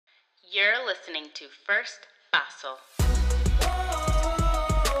You're listening to First Paso.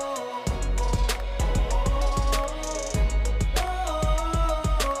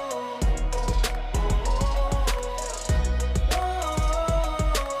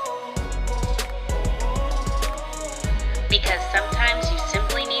 Because sometimes you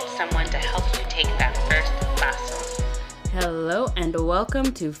simply need someone to help you take that first paso. Hello and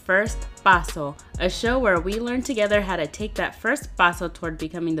welcome to First Paso, a show where we learn together how to take that first paso toward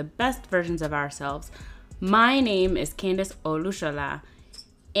becoming the best versions of ourselves. My name is Candice Olushola,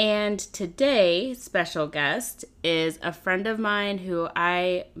 and today's special guest is a friend of mine who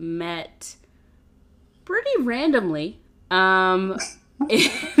I met pretty randomly in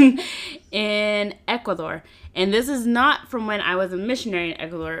Ecuador. And this is not from when I was a missionary in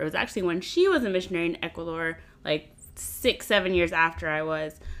Ecuador. It was actually when she was a missionary in Ecuador, like 6-7 years after I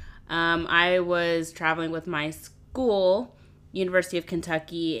was. I was traveling with my school, University of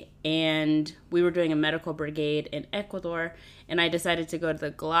Kentucky, and we were doing a medical brigade in Ecuador. And I decided to go to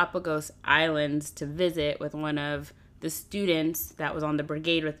the Galapagos Islands to visit with one of the students that was on the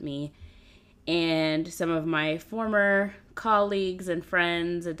brigade with me. And some of my former colleagues and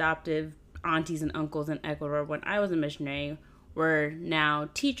friends, adoptive aunties and uncles in Ecuador when I was a missionary, were now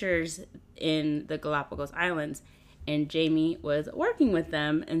teachers in the Galapagos Islands. And Jamie was working with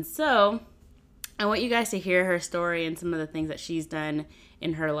them. And so I want you guys to hear her story and some of the things that she's done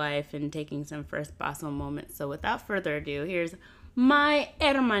in her life and taking some first paso moments. So without further ado, here's my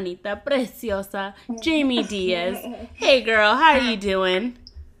hermanita preciosa, Jamie Diaz. Hey girl, how are you doing?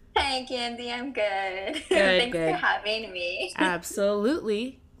 Hey, Candy, I'm good. Good, Thanks for having me.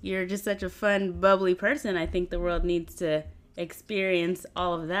 Absolutely. You're just such a fun, bubbly person. I think the world needs to experience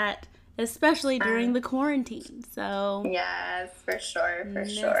all of that, especially during the quarantine. So yes, for sure.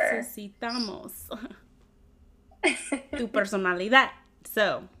 Necesitamos tu personalidad.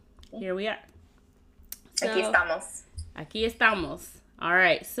 So here we are. Aquí estamos. All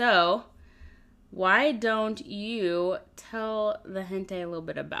right. So why don't you tell the gente a little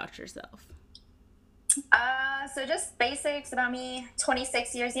bit about yourself? So just basics about me.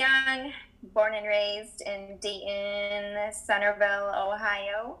 26 years young, born and raised in Dayton, Centerville,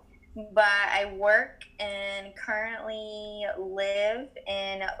 Ohio. But I work and currently live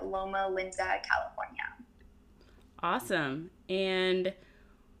in Loma Linda, California. Awesome. And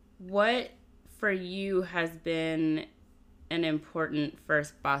what for you has been an important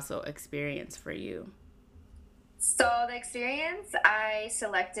first paso experience for you? So the experience I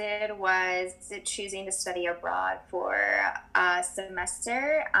selected was choosing to study abroad for a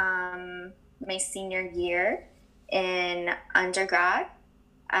semester, my senior year in undergrad.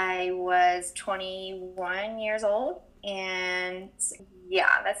 I was 21 years old, and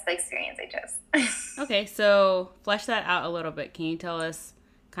yeah, that's the experience I chose. Okay, so flesh that out a little bit. Can you tell us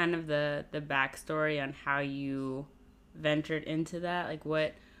kind of the backstory on how you ventured into that? Like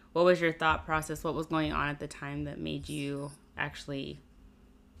what was your thought process? What was going on at the time that made you actually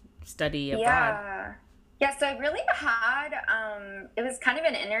study abroad? Yeah, so I really had, it was kind of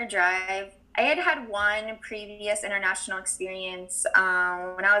an inner drive. I had one previous international experience.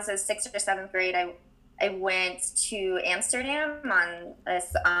 When I was in 6th or 7th grade, I went to Amsterdam on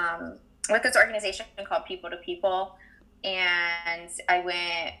this, with this organization called People to People. And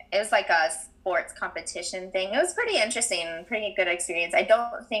it was like a sports competition thing. It was pretty interesting, pretty good experience. I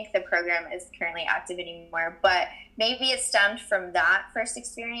don't think the program is currently active anymore, but maybe it stemmed from that first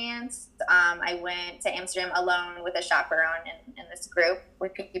experience. I went to Amsterdam alone with a chaperone in this group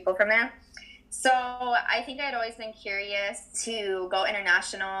with people from there. So I think I'd always been curious to go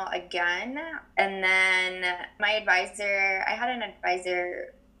international again. And then I had an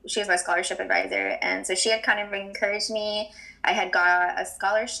advisor. She was my scholarship advisor, and so she had kind of encouraged me. I had got a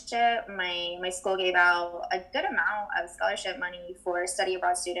scholarship. My school gave out a good amount of scholarship money for study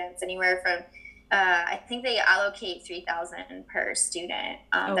abroad students, anywhere from I think they allocate $3,000 per student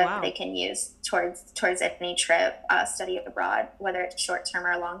that they can use towards any trip study abroad, whether it's short term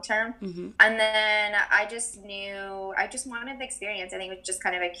or long term. Mm-hmm. And then I just wanted the experience. I think it was just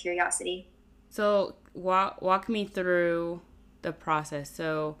kind of a curiosity. So walk me through the process.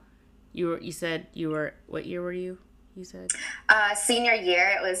 So you said you were, what year were you? You said senior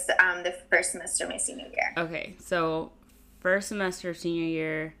year. It was the first semester of my senior year. Okay, so first semester of senior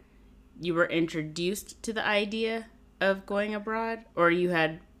year, you were introduced to the idea of going abroad, or you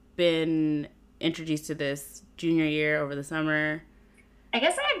had been introduced to this junior year over the summer? I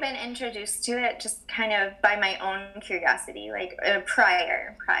guess I had been introduced to it just kind of by my own curiosity, like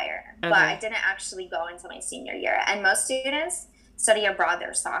prior. Okay. But I didn't actually go until my senior year. And most students study abroad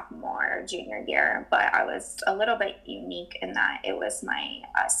their sophomore, junior year, but I was a little bit unique in that it was my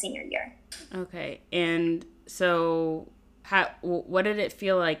senior year. Okay. And so what did it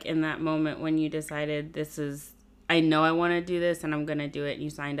feel like in that moment when you decided I know I want to do this and I'm going to do it, and you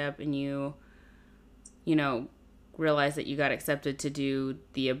signed up and you know, realized that you got accepted to do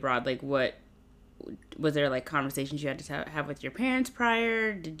the abroad? Like, what was there, like, conversations you had to have with your parents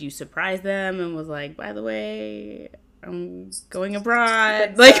prior? Did you surprise them and was like, by the way, I'm going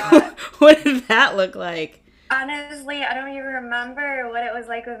abroad? Like, what did that look like? Honestly, I don't even remember what it was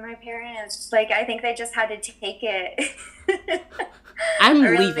like with my parents. Like, I think they just had to take it. I'm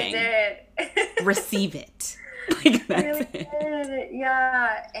leaving. Receive it. Like, that's really it.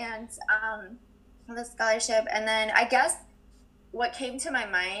 Yeah. And the scholarship. And then I guess what came to my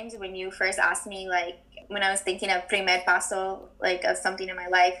mind when you first asked me, like, when I was thinking of primer paso, like, of something in my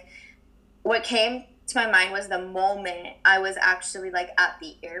life, what came to my mind was the moment I was actually, like, at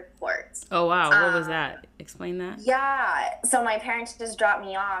the airport. Oh, wow. What was that? Explain that. Yeah. So my parents just dropped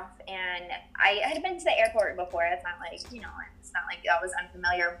me off, and I had been to the airport before. It's not like, it's not like that was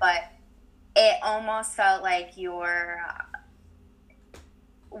unfamiliar, but it almost felt like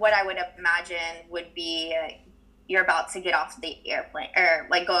what I would imagine would be, you're about to get off the airplane, or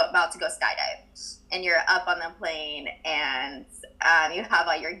like about to go skydive, and you're up on the plane, and you have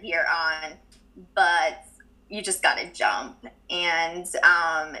all your gear on, but you just gotta jump. And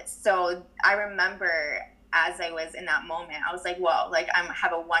so I remember as I was in that moment, I was like, whoa, like, I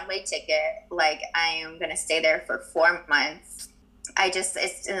have a one-way ticket, like, I am gonna stay there for 4 months.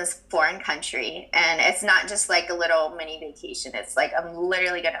 It's in this foreign country, and it's not just like a little mini vacation. It's like I'm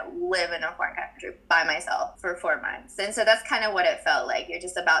literally going to live in a foreign country by myself for 4 months. And so that's kind of what it felt like. You're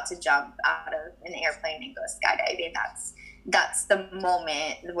just about to jump out of an airplane and go skydiving. That's the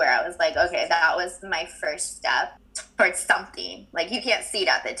moment where I was like, okay, that was my first step towards something. Like, you can't see it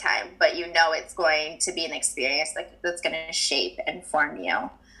at the time, but you know it's going to be an experience like that's going to shape and form you,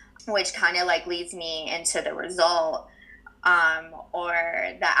 which kind of like leads me into the result, or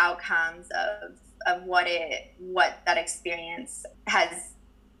the outcomes of what that experience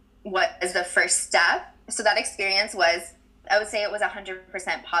what is the first step. So that experience was, I would say it was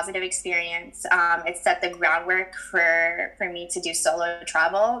 100% positive experience. It set the groundwork for me to do solo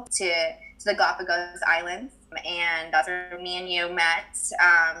travel to the Galapagos Islands. And that's where me and you met,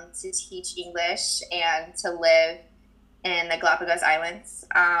 to teach English and to live in the Galapagos Islands.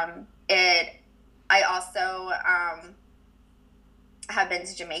 I also have been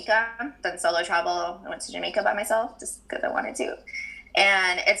to Jamaica, done solo travel. I went to Jamaica by myself just because I wanted to.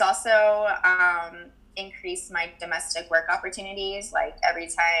 And it's also increased my domestic work opportunities. Like, every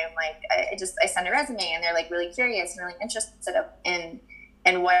time, like, I send a resume, and they're like really curious and really interested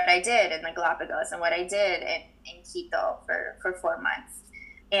in what I did in the Galapagos and what I did in Quito for 4 months.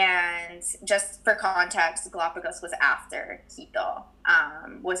 And just for context, Galapagos was after Quito.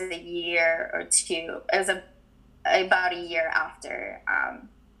 Was it a year or two? It was about a year after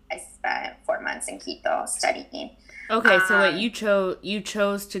I spent 4 months in Quito studying. Okay, so wait, you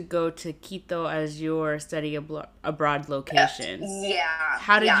chose to go to Quito as your study abroad location. Yeah.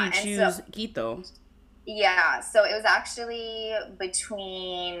 How did you choose Quito? Yeah, so it was actually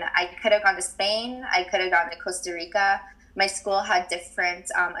between, I could have gone to Spain, I could have gone to Costa Rica. My school had different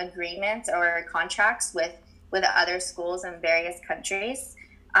agreements or contracts with other schools in various countries.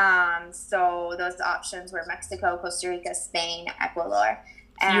 So those options were Mexico, Costa Rica, Spain, Ecuador.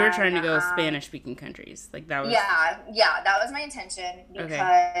 So you were trying to go Spanish-speaking countries, like that was. Yeah, that was my intention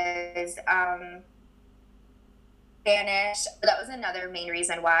because Spanish. That was another main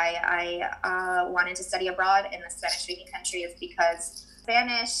reason why I wanted to study abroad in the Spanish-speaking country, is because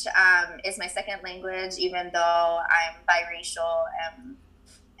Spanish is my second language, even though I'm biracial,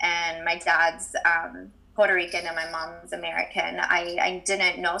 and my dad's Puerto Rican and my mom's American. I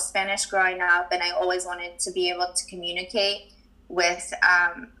didn't know Spanish growing up, and I always wanted to be able to communicate with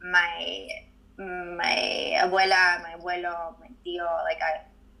my abuela, my abuelo, my tío,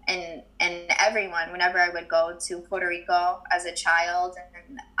 and everyone. Whenever I would go to Puerto Rico as a child,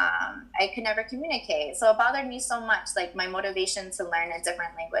 and I could never communicate. So it bothered me so much. Like, my motivation to learn a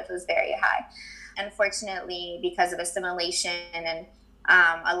different language was very high. Unfortunately, because of assimilation and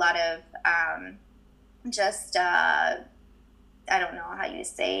a lot of I don't know how you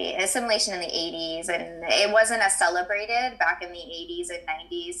say, assimilation in the 80s, and it wasn't as celebrated back in the 80s and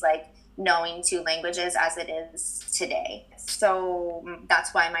 90s, like knowing two languages as it is today. So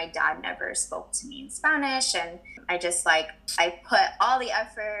that's why my dad never spoke to me in Spanish, and I just I put all the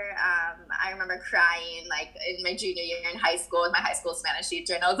effort. I I remember crying like in my junior year in high school with my high school Spanish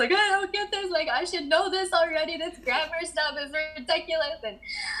teacher, and I was like, I don't get this. Like, I should know this already. This grammar stuff is ridiculous. And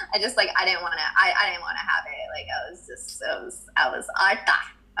I just like I didn't want to. I didn't want to have it. Like I was harta.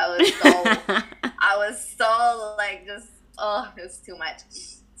 I was so like just it was too much.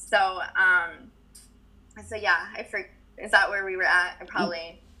 So yeah, is that where we were at? I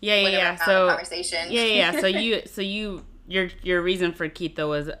probably yeah. So conversation. Yeah. So your reason for Quito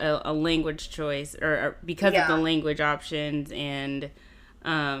was a language choice, or because of the language options and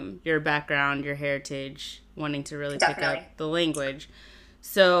your background, your heritage, wanting to really pick up the language.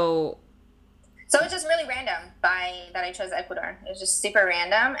 So it was just really random that I chose Ecuador. It was just super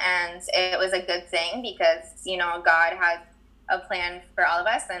random, and it was a good thing because, you know, God had a plan for all of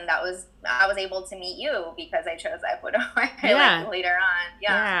us, and I was able to meet you because I chose Ecuador like later on.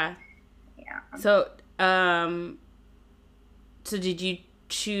 Yeah. So so did you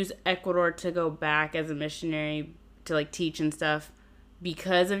choose Ecuador to go back as a missionary to like teach and stuff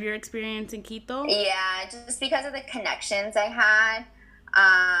because of your experience in Quito? Yeah, just because of the connections I had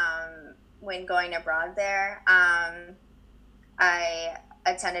when going abroad there. I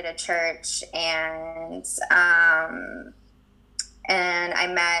attended a church, and I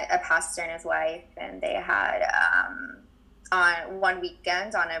met a pastor and his wife, and they had on one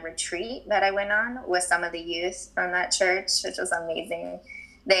weekend on a retreat that I went on with some of the youth from that church, which was amazing.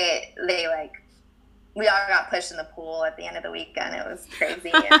 They like, we all got pushed in the pool at the end of the weekend. It was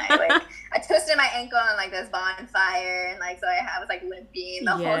crazy. And I twisted my ankle on like this bonfire, and like, so I was like limping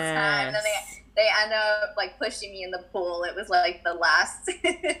the whole time. And then they ended up like pushing me in the pool. It was like the last,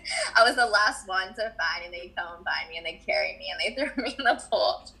 I was the last one to find, and they come and find me, and they carried me, and they threw me in the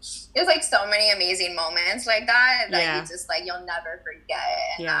pool. It was like so many amazing moments like that you just like, you'll never forget.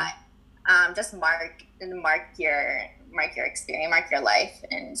 And that just mark your experience, mark your life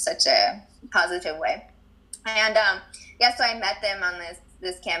in such a positive way. And so I met them on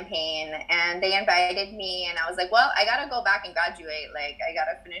this campaign, and they invited me, and I was like, well, I gotta go back and graduate. Like, I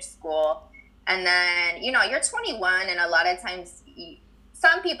gotta finish school. And then, you know, you're 21, and a lot of times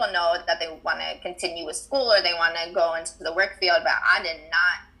some people know that they want to continue with school or they want to go into the work field, but I did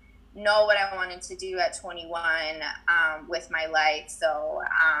not know what I wanted to do at 21 with my life. So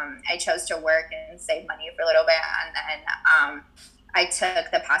I chose to work and save money for a little bit, and then I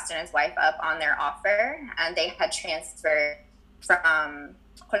took the pastor and his wife up on their offer, and they had transferred from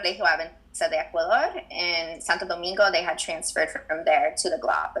Colegio Adventista de Ecuador in Santo Domingo. They had transferred from there to the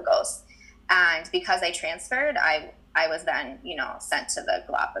Galapagos. And because I transferred, I was then, you know, sent to the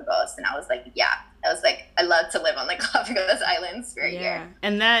Galapagos, and I was like, I love to live on the Galapagos Islands for a year.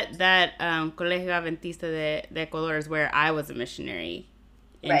 And that Colegio Adventista de Ecuador is where I was a missionary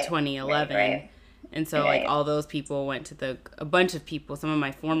in 2011. Right. And so like all those people went to a bunch of people, some of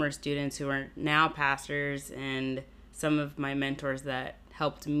my former students who are now pastors, and some of my mentors that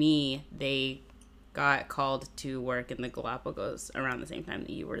helped me, they got called to work in the Galapagos around the same time that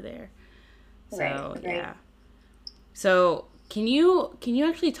you were there. So, yeah. So, can you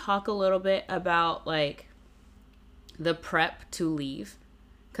actually talk a little bit about, like, the prep to leave?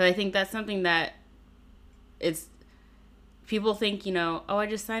 Because I think that's something that people think, you know, oh, I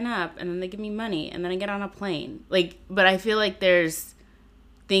just sign up, and then they give me money, and then I get on a plane. Like, but I feel like there's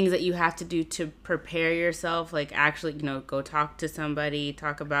things that you have to do to prepare yourself, like, actually, you know, go talk to somebody,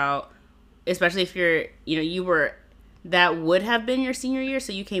 talk about, especially if you're, you know, that would have been your senior year,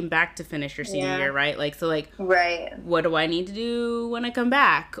 so you came back to finish your senior year, right? Like, so, like, what do I need to do when I come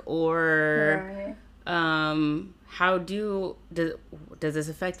back? Or, does this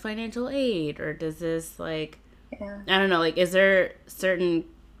affect financial aid? Or does this, like, I don't know, like, is there certain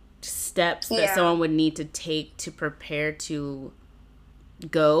steps that someone would need to take to prepare to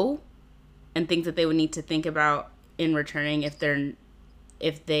go, and things that they would need to think about in returning if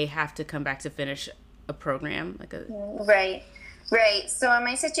they have to come back to finish a program like a right So in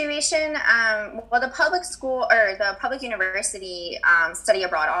my situation, the public school or the public university study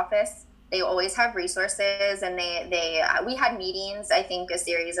abroad office, they always have resources, and we had meetings, I think a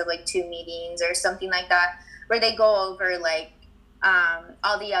series of like 2 meetings or something like that, where they go over like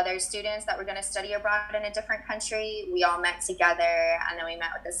all the other students that were going to study abroad in a different country. We all met together, and then we met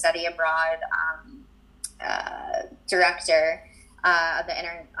with the study abroad director of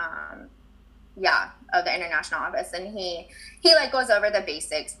the international office, and he like goes over the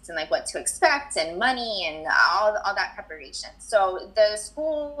basics and like what to expect and money and all that preparation. So the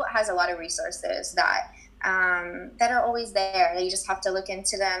school has a lot of resources that are always there. You just have to look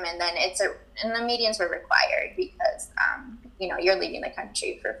into them, and then and the meetings were required because you know, you're leaving the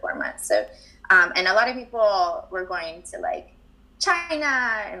country for 4 months. So and a lot of people were going to like China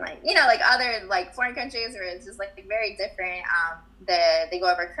and like, you know, like other like foreign countries where it's just like very different. They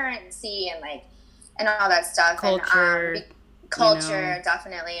go over currency and like, and all that stuff. Culture, And culture,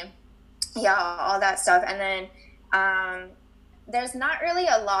 definitely. Yeah, all that stuff. And then there's not really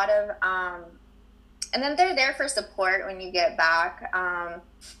a lot of, and then they're there for support when you get back.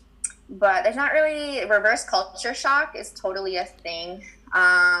 But there's not really, reverse culture shock is totally a thing.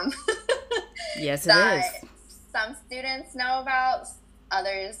 Yes, it that is. some students know about,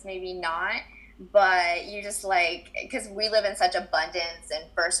 others maybe not. But you just like, because we live in such abundance and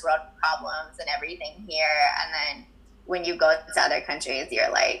first world problems and everything here. And then when you go to other countries, you're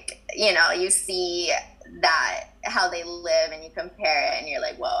like, you know, you see that how they live and you compare it and you're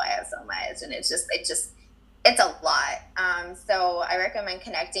like, whoa, I have so much. And it's a lot. So I recommend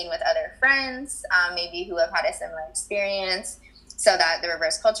connecting with other friends, maybe who have had a similar experience, so that the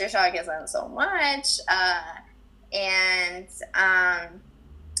reverse culture shock isn't so much. And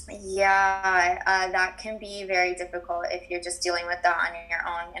that can be very difficult if you're just dealing with that on your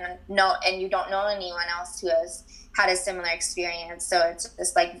own, and you don't know anyone else who has had a similar experience. So it's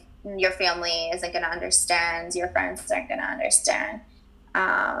just like your family isn't going to understand, your friends aren't going to understand.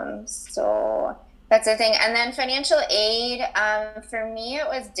 So that's the thing. And then financial aid, for me, it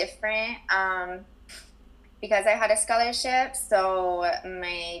was different because I had a scholarship, so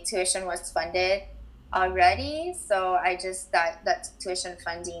my tuition was funded already. So I just, that tuition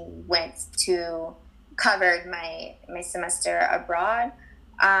funding went to, covered my semester abroad.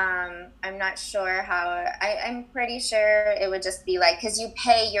 I'm not sure how, I'm pretty sure it would just be like, because you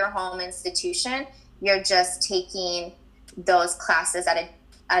pay your home institution, you're just taking those classes at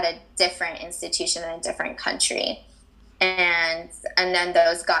a different institution in a different country, and then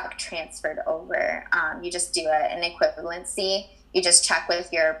those got transferred over. You just do an equivalency. You just check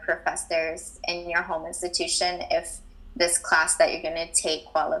with your professors in your home institution if this class that you're going to take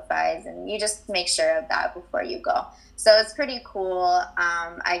qualifies, and you just make sure of that before you go. So it's pretty cool.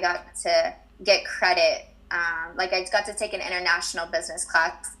 I got to get credit. Like I got to take an international business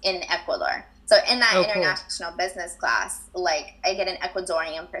class in Ecuador. So in that international business class, like I get an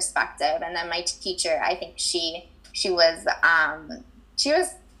Ecuadorian perspective, and then my teacher, I think she was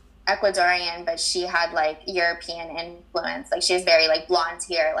Ecuadorian, but she had like European influence. Like she was very like blonde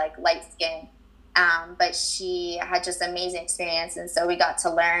hair, like light skin, but she had just amazing experience, and so we got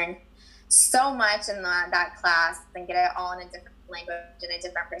to learn so much in that class and get it all in a different language and a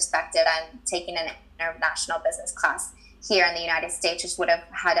different perspective. And taking an international business class here in the United States, which would have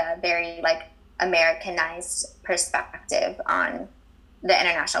had a very like Americanized perspective on the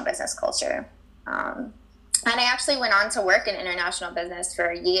international business culture. And I actually went on to work in international business for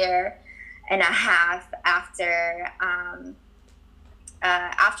a year and a half after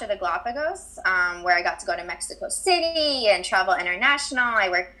the Galapagos, where I got to go to Mexico City and travel international. I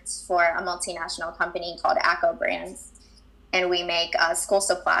worked for a multinational company called ACO Brands, and we make school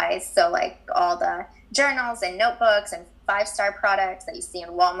supplies. So like all the journals and notebooks and 5-star products that you see in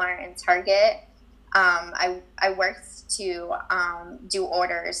Walmart and Target. I worked to do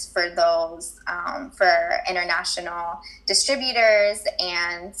orders for those for international distributors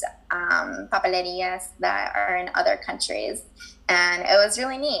and papelerias that are in other countries. And it was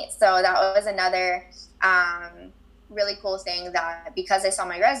really neat. So that was another really cool thing, that because they saw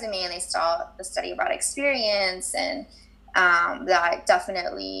my resume and they saw the study abroad experience, and that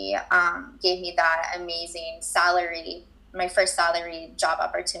definitely gave me that amazing salary, my first salary job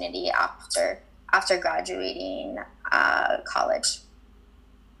opportunity after graduating college.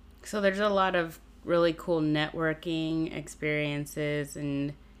 So there's a lot of really cool networking experiences,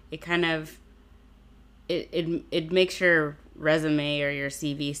 and it kind of it makes your resume or your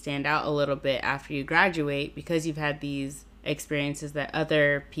CV stand out a little bit after you graduate, because you've had these experiences that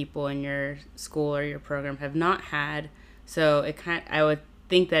other people in your school or your program have not had. So I would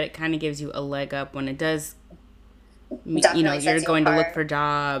think that it kind of gives you a leg up when it does, Definitely you're going to apart. look for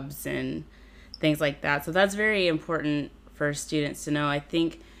jobs and things like that. So that's very important for students to know. I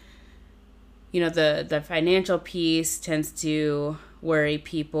think, the financial piece tends to worry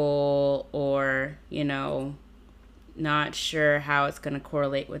people, or, not sure how it's going to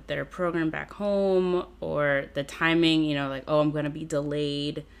correlate with their program back home, or the timing, like, oh, I'm going to be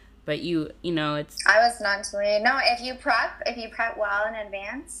delayed. But it's... I was not delayed. No, if you prep well in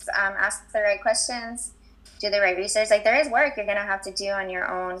advance, ask the right questions, do the right research. Like, there is work you're going to have to do on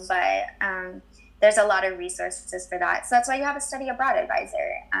your own, but there's a lot of resources for that. So that's why you have a study abroad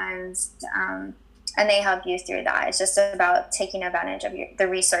advisor, and they help you through that. It's just about taking advantage of the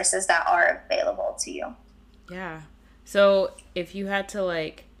resources that are available to you. Yeah. So if you had to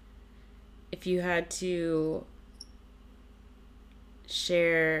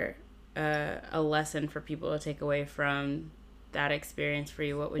share a lesson for people to take away from that experience for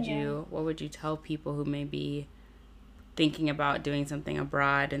you, what would you tell people who may be thinking about doing something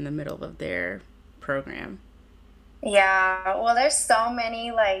abroad in the middle of their program? Yeah, well, there's so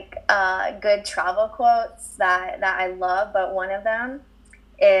many like good travel quotes that I love, but one of them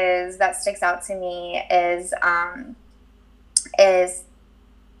is that sticks out to me is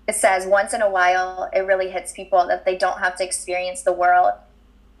it says once in a while it really hits people that they don't have to experience the world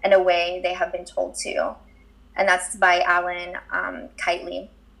in a way they have been told to, and that's by Alan Kitely.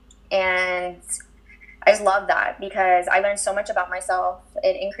 And I just love that because I learned so much about myself.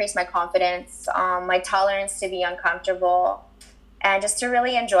 It increased my confidence, my tolerance to be uncomfortable, and just to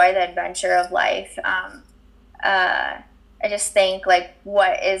really enjoy the adventure of life. I just think like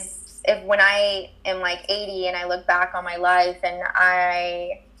what is if when I am like 80 and I look back on my life and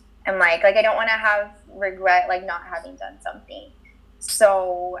I am like I don't want to have regret like not having done something.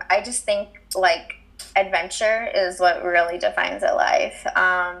 So I just think like adventure is what really defines a life.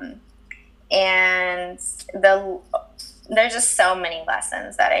 And there's just so many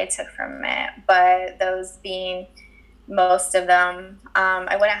lessons that I took from it, but those being most of them,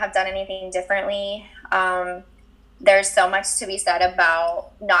 I wouldn't have done anything differently. There's so much to be said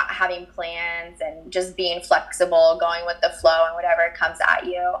about not having plans and just being flexible, going with the flow and whatever comes at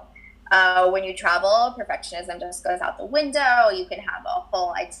you. When you travel, perfectionism just goes out the window. You can have a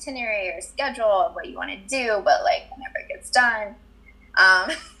whole itinerary or schedule of what you want to do, but like never gets done.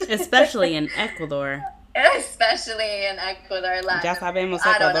 Especially in Ecuador. Especially in Ecuador. Ya sabemos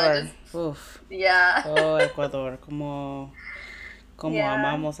Ecuador. Uf. Yeah. Oh, Ecuador. Como yeah.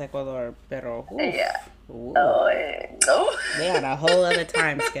 Amamos Ecuador. Pero, yeah. Oh. They had a whole other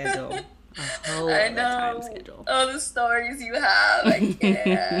time schedule. A whole other time schedule. Oh, the stories you have. I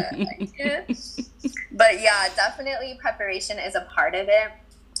can't. But yeah, definitely preparation is a part of it.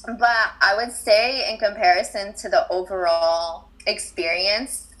 But I would say in comparison to the overall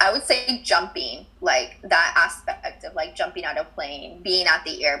experience, I would say jumping, like that aspect of like jumping out of a plane, being at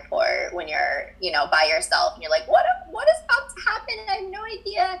the airport when you're, by yourself and you're like, what is about to happen? I have no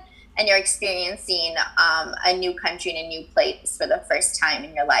idea. And you're experiencing a new country and a new place for the first time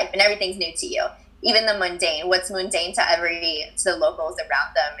in your life, and everything's new to you. Even the mundane, what's mundane to the locals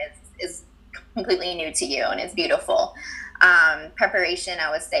around them is completely new to you, and it's beautiful. Preparation,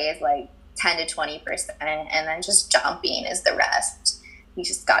 I would say, is like 10 to 20%, and then just jumping is the rest. You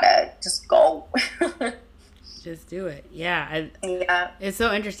just gotta just go. Just do it. Yeah. Yeah. It's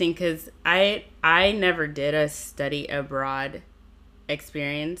so interesting because I never did a study abroad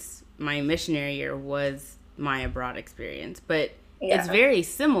experience. My missionary year was my abroad experience, but it's very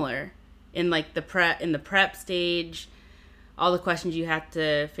similar in like the prep stage. All the questions you have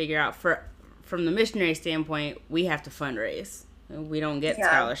to figure out from the missionary standpoint, we have to fundraise. We don't get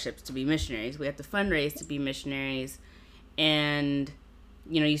scholarships to be missionaries. We have to fundraise to be missionaries. And,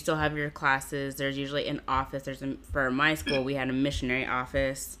 you still have your classes. There's usually an office. For my school, we had a missionary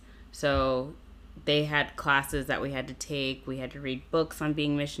office. So they had classes that we had to take. We had to read books on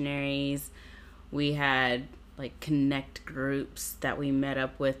being missionaries. We had like connect groups that we met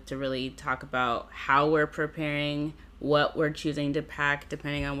up with to really talk about how we're preparing, what we're choosing to pack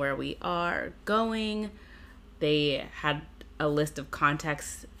depending on where we are going. They had a list of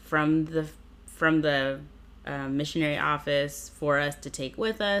contacts from the missionary office for us to take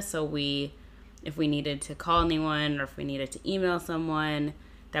with us. So if we needed to call anyone or if we needed to email someone,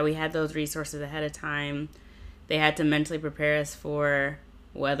 that we had those resources ahead of time. They had to mentally prepare us for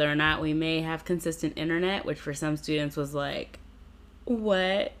whether or not we may have consistent internet, which for some students was like,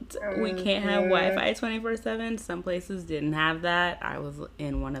 what? We can't have Wi-Fi 24/7. Some places didn't have that. I was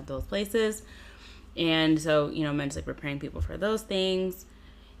in one of those places. And so, mentally preparing people for those things.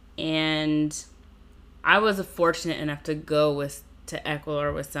 And I was fortunate enough to go to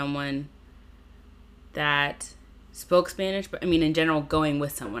Ecuador with someone that spoke Spanish, but in general, going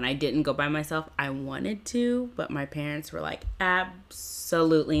with someone. I didn't go by myself. I wanted to, but my parents were like,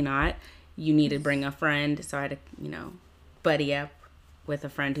 absolutely not. You need to bring a friend. So I had to, buddy up with a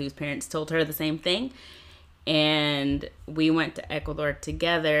friend whose parents told her the same thing. And we went to Ecuador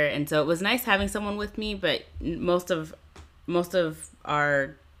together. And so it was nice having someone with me, but most of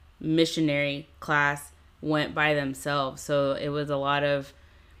our missionary class went by themselves. So it was a lot of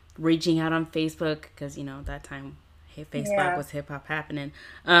reaching out on Facebook because, that time, Facebook was hip hop happening.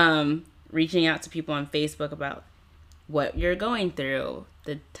 Reaching out to people on Facebook about what you're going through,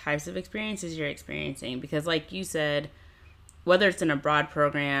 the types of experiences you're experiencing. Because like you said, whether it's an abroad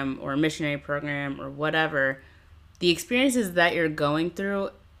program or a missionary program or whatever, the experiences that you're going through,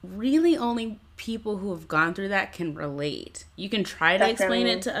 really only people who have gone through that can relate. You can try to explain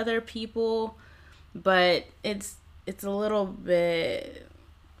it to other people, but it's a little bit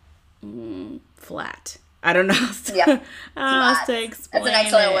flat. I don't know how to explain. That's an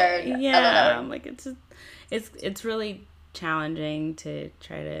excellent word. Yeah, like it's really challenging to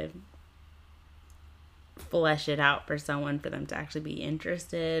try to flesh it out for someone, for them to actually be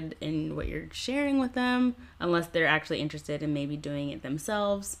interested in what you're sharing with them, unless they're actually interested in maybe doing it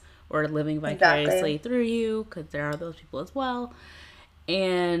themselves or living vicariously through you, because there are those people as well.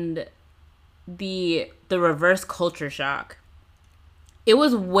 And the reverse culture shock, it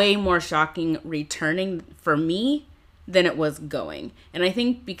was way more shocking returning for me than it was going. And I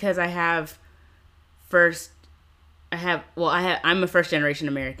think because I'm a first generation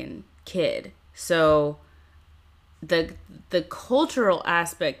American kid, so the cultural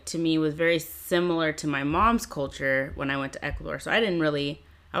aspect to me was very similar to my mom's culture when I went to Ecuador. So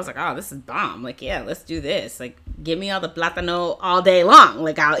I was like, oh, this is bomb. Like, yeah, let's do this. Like, give me all the plátano all day long.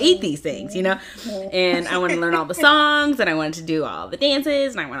 Like, I'll eat these things, you know? And I wanted to learn all the songs, and I wanted to do all the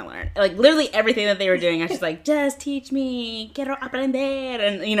dances, and I want to learn, like, literally everything that they were doing. I was just like, just teach me, quiero aprender.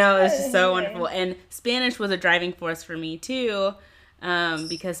 And, you know, it was just so wonderful. And Spanish was a driving force for me, too,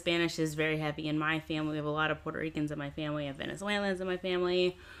 because Spanish is very heavy in my family. We have a lot of Puerto Ricans in my family. I have Venezuelans in my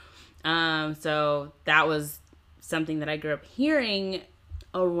family. So that was something that I grew up hearing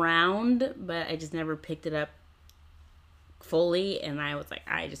around, but I just never picked it up fully. And I was like,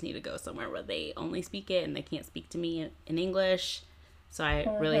 I just need to go somewhere where they only speak it and they can't speak to me in English. So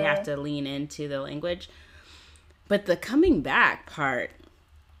I really have to lean into the language. But the coming back part,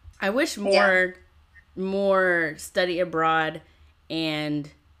 I wish more study abroad and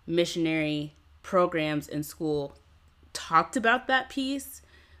missionary programs in school talked about that piece,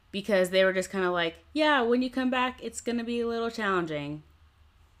 because they were just kind of like, yeah, when you come back, it's going to be a little challenging.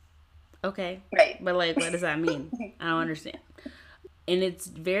 Okay. Right. But, like, what does that mean? I don't understand. And it's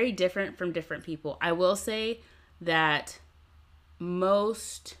very different from different people. I will say that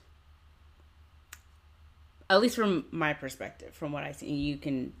most, at least from my perspective, from what I see, you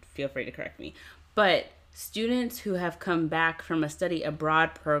can feel free to correct me, but students who have come back from a study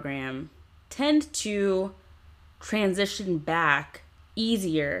abroad program tend to transition back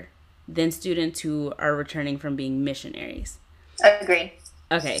easier than students who are returning from being missionaries. Agreed.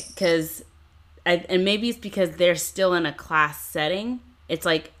 Okay, and maybe it's because they're still in a class setting. It's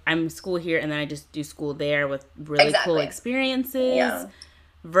like, I'm school here and then I just do school there with really cool experiences,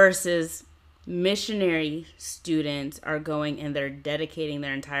 versus missionary students are going and they're dedicating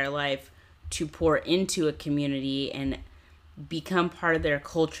their entire life to pour into a community and become part of their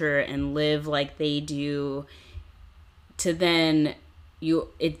culture and live like they do, to then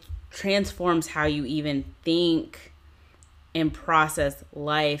it transforms how you even think and process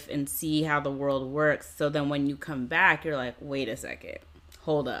life and see how the world works. So then when you come back, you're like, wait a second,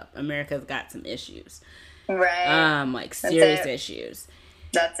 hold up, America's got some issues, right? Like serious issues.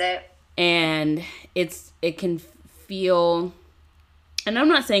 That's it. And it can feel, and I'm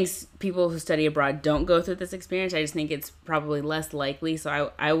not saying people who study abroad don't go through this experience. I just think it's probably less likely.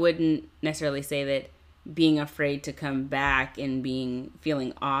 So I wouldn't necessarily say that being afraid to come back and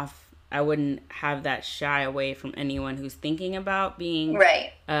feeling off, I wouldn't have that shy away from anyone who's thinking about being,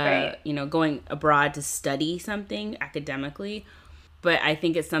 going abroad to study something academically. But I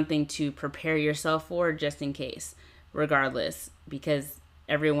think it's something to prepare yourself for, just in case, regardless, because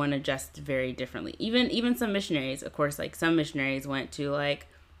everyone adjusts very differently. Even some missionaries, of course, like some missionaries went to like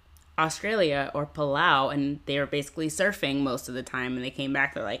Australia or Palau, and they were basically surfing most of the time, and they came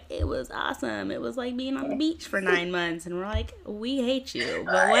back, they're like, it was awesome, it was like being on the beach for 9 months, and we're like, we hate you,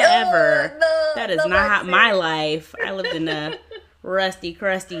 but whatever. That is not my life. I lived in a rusty,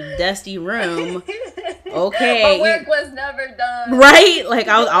 crusty, dusty room. Okay. My work was never done. Right? Like,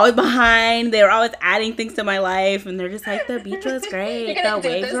 I was always behind. They were always adding things to my life, and they're just like, the beach was great, the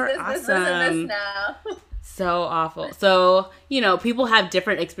waves were awesome. So awful. So, people have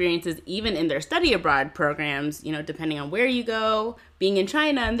different experiences even in their study abroad programs, depending on where you go. Being in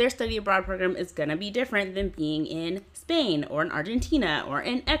China and their study abroad program is going to be different than being in Spain or in Argentina or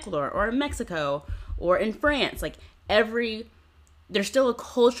in Ecuador or in Mexico or in France. Like, there's still a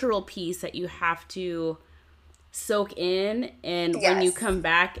cultural piece that you have to soak in. And when you come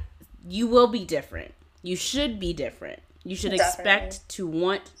back, you will be different. You should be different. You should expect to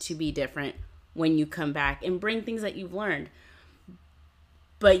want to be different when you come back and bring things that you've learned.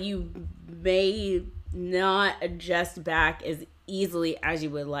 But you may not adjust back as easily as you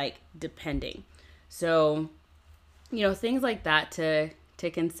would like, depending. So, things like that to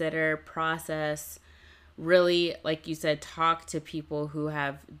consider, process, really, like you said, talk to people who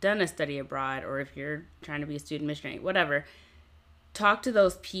have done a study abroad, or if you're trying to be a student missionary, whatever, talk to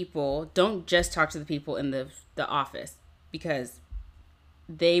those people. Don't just talk to the people in the office, because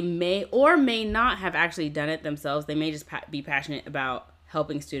they may or may not have actually done it themselves. They may just be passionate about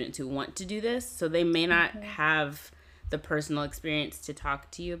helping students who want to do this. So they may not have the personal experience to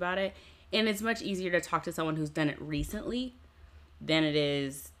talk to you about it. And it's much easier to talk to someone who's done it recently than it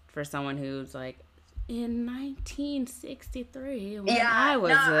is for someone who's like, in 1963 when I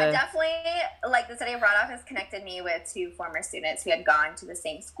was definitely, like, the study abroad office connected me with 2 former students who had gone to the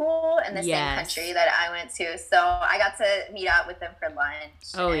same school in the same country that I went to, so I got to meet up with them for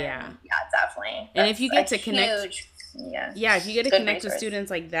lunch. Definitely. And if you get to connect if you get to connect with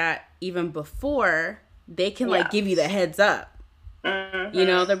students like that even before, they can like give you the heads up. You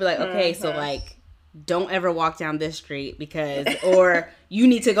know, they'll be like, okay, so like, don't ever walk down this street because, or you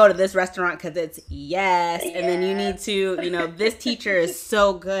need to go to this restaurant because it's and then you need to, you know, this teacher is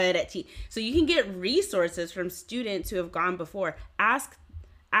so good at so you can get resources from students who have gone before. Ask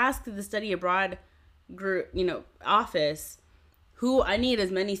the study abroad group, you know, office, who I need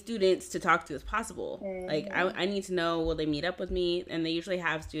as many students to talk to as possible. Like, I need to know, will they meet up with me? And they usually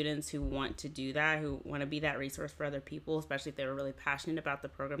have students who want to do that, who want to be that resource for other people, especially if they were really passionate about the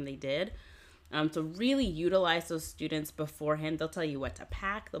program they did. So really utilize those students beforehand. They'll tell you what to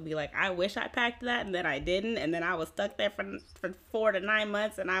pack. They'll be like, I wish I packed that, and then I didn't. And then I was stuck there for 4 to 9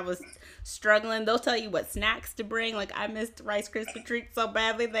 months, and I was struggling. They'll tell you what snacks to bring. Like, I missed Rice Krispie treats so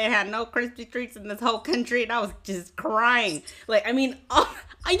badly. They had no Krispie treats in this whole country, and I was just crying. Like, I mean,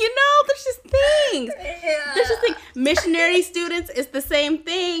 there's just things. There's just things. Missionary students, it's the same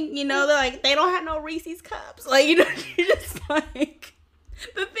thing. You know, they're like, they don't have no Reese's cups. Like, you know, you're just like...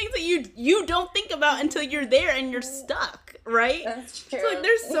 the things that you don't think about until you're there and you're stuck, right? That's true. So like,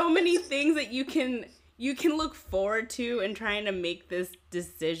 there's so many things that you can look forward to in trying to make this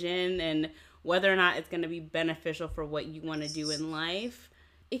decision, and whether or not it's going to be beneficial for what you want to do in life.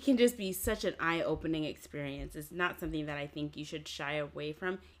 It can just be such an eye-opening experience. It's not something that I think you should shy away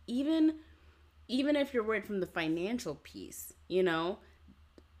from, even if you're worried from the financial piece. You know,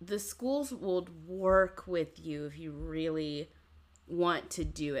 the schools will work with you if you really want to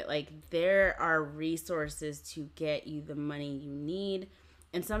do it. Like, there are resources to get you the money you need,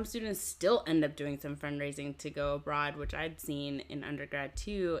 and some students still end up doing some fundraising to go abroad, which I'd seen in undergrad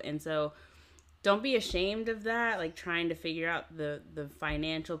too. And so don't be ashamed of that, like trying to figure out the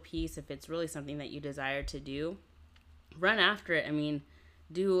financial piece. If it's really something that you desire to do, run after it. I mean,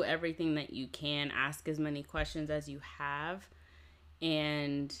 do everything that you can, ask as many questions as you have,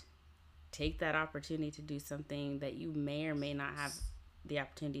 and take that opportunity to do something that you may or may not have the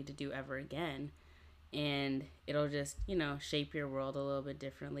opportunity to do ever again. And it'll just, you know, shape your world a little bit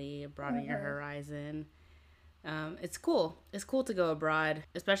differently, broaden your horizon. It's cool. It's cool to go abroad,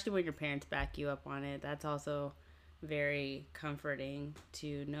 especially when your parents back you up on it. That's also very comforting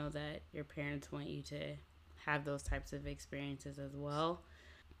to know that your parents want you to have those types of experiences as well.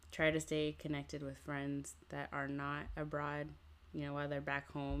 Try to stay connected with friends that are not abroad, you know, while they're back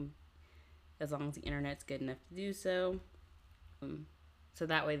home, as long as the internet's good enough to do so. So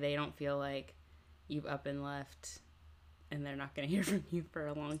that way they don't feel like you've up and left and they're not going to hear from you for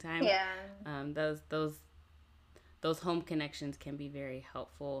a long time. Those home connections can be very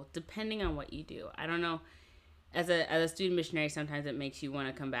helpful depending on what you do. I don't know. As a student missionary, sometimes it makes you want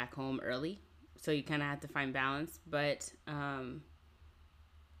to come back home early. So you kind of have to find balance. But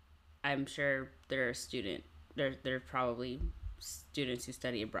I'm sure there's probably students who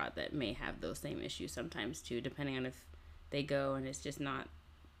study abroad that may have those same issues sometimes too, depending on if they go and it's just not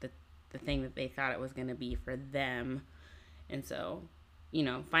the thing that they thought it was going to be for them. And so, you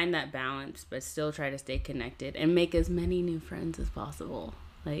know, find that balance, but still try to stay connected and make as many new friends as possible.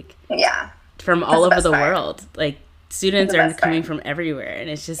 Like, from all over the world. Like, students are coming from everywhere, and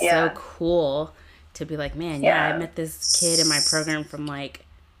it's just so cool to be like, man, I met this kid in my program from like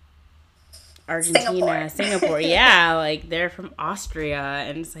Argentina, Singapore. Like, they're from Austria,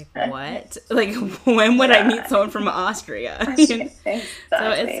 and it's like, what? Like, when would I meet someone from Austria? Exactly.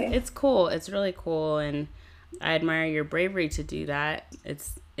 So it's cool. It's really cool, and I admire your bravery to do that.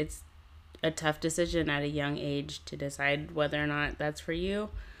 It's a tough decision at a young age to decide whether or not that's for you,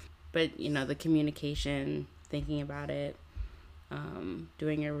 but you know, the communication, thinking about it,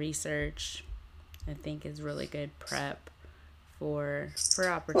 doing your research, I think is really good prep for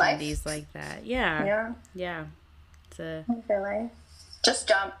opportunities like that. Yeah. It's just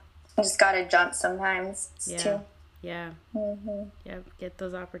jump. You just gotta jump sometimes too. Get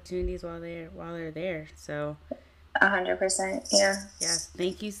those opportunities while they're there. So 100%. Yeah.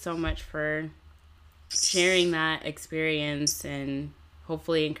 Thank you so much for sharing that experience and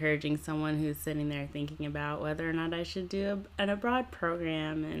hopefully encouraging someone who's sitting there thinking about whether or not I should do an abroad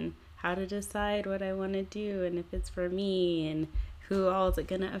program and how to decide what I want to do and if it's for me and who all is it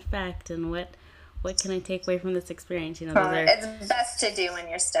going to affect and what can I take away from this experience? It's best to do when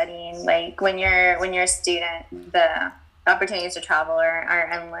you're studying. Like when you're a student, the opportunities to travel are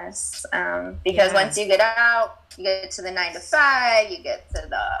endless. Because once you get out, you get to the 9 to 5, you get to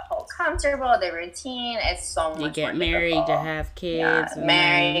the whole comfortable, the routine. It's so much more. You get married to have kids. Yeah,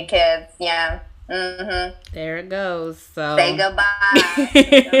 married, kids. Yeah. Mm-hmm. There it goes. So say goodbye.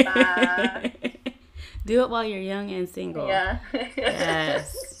 Say goodbye. Do it while you're young and single. Yeah.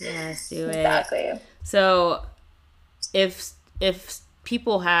 Yes, do it. Exactly. So, if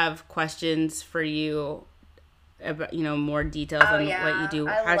people have questions for you about more details on what you do,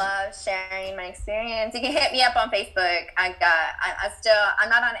 I love sharing my experience. You can hit me up on Facebook. I'm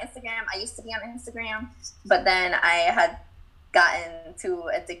not on Instagram. I used to be on Instagram, but then I had gotten too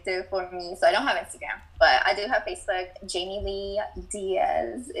addictive for me, so I don't have Instagram, but I do have Facebook. Jamie Lee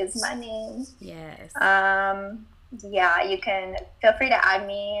Diaz is my name. Yes. Yeah, you can feel free to add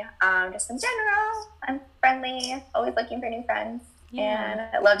me. Just in general, I'm friendly, always looking for new friends, and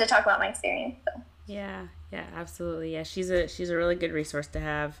I love to talk about my experience. So. Yeah, absolutely. Yeah, she's a really good resource to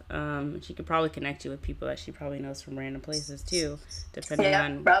have. She could probably connect you with people that she probably knows from random places too, depending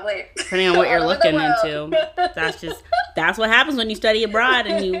on what you're looking into. That's what happens when you study abroad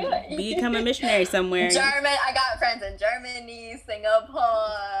and you become a missionary somewhere. I got friends in Germany,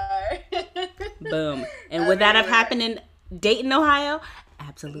 Singapore. Boom. And would that have happened in Dayton, Ohio?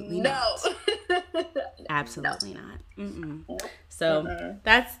 Absolutely not. Absolutely not. Mm-mm. So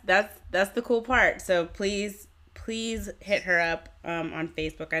that's the cool part. So please hit her up on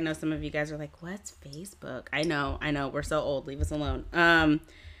Facebook. I know some of you guys are like, what's Facebook? I know. We're so old. Leave us alone.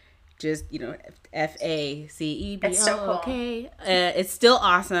 Just FACEBO. It's so cool. Okay. It's still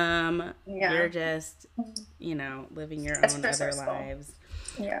awesome. Yeah. You're just living your own other lives.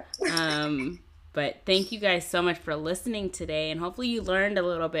 Yeah. But thank you guys so much for listening today, and hopefully you learned a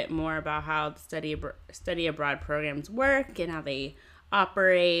little bit more about how the study abroad programs work and how they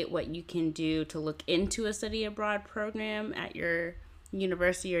operate, what you can do to look into a study abroad program at your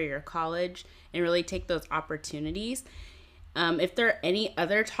university or your college, and really take those opportunities. If there are any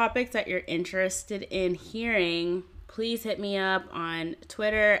other topics that you're interested in hearing, please hit me up on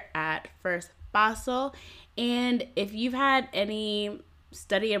Twitter at FirstBasel. And if you've had any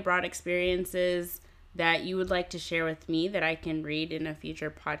study abroad experiences that you would like to share with me that I can read in a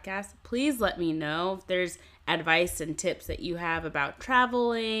future podcast, please let me know. If there's advice and tips that you have about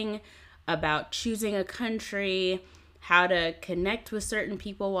traveling, about choosing a country, how to connect with certain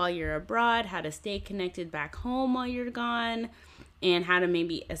people while you're abroad, how to stay connected back home while you're gone, and how to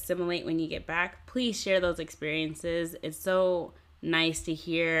maybe assimilate when you get back, please share those experiences. It's so nice to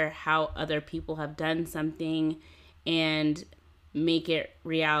hear how other people have done something and make it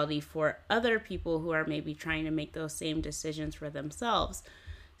reality for other people who are maybe trying to make those same decisions for themselves.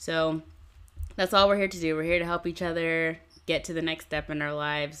 So that's all we're here to do. We're here to help each other get to the next step in our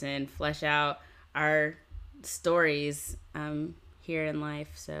lives and flesh out our stories here in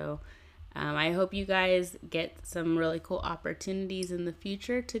life. So I hope you guys get some really cool opportunities in the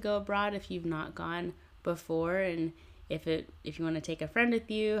future to go abroad if you've not gone before. And if you want to take a friend with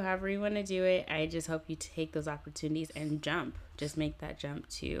you, however you want to do it, I just hope you take those opportunities and jump. Just make that jump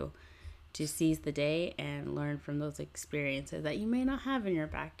to seize the day and learn from those experiences that you may not have in your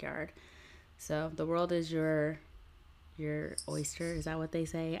backyard. So the world is your oyster. Is that what they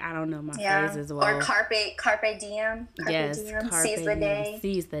say? I don't know my phrase as well. Or carpe diem. Yes, diem. Carpe Seize the day.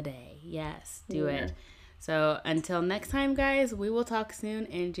 Seize the day. Yes, do it. So until next time, guys, we will talk soon.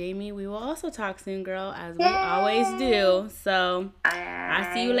 And Jamie, we will also talk soon, girl, as we always do. So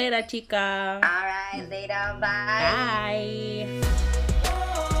I'll see you later, chica. All right, later. Bye. Bye.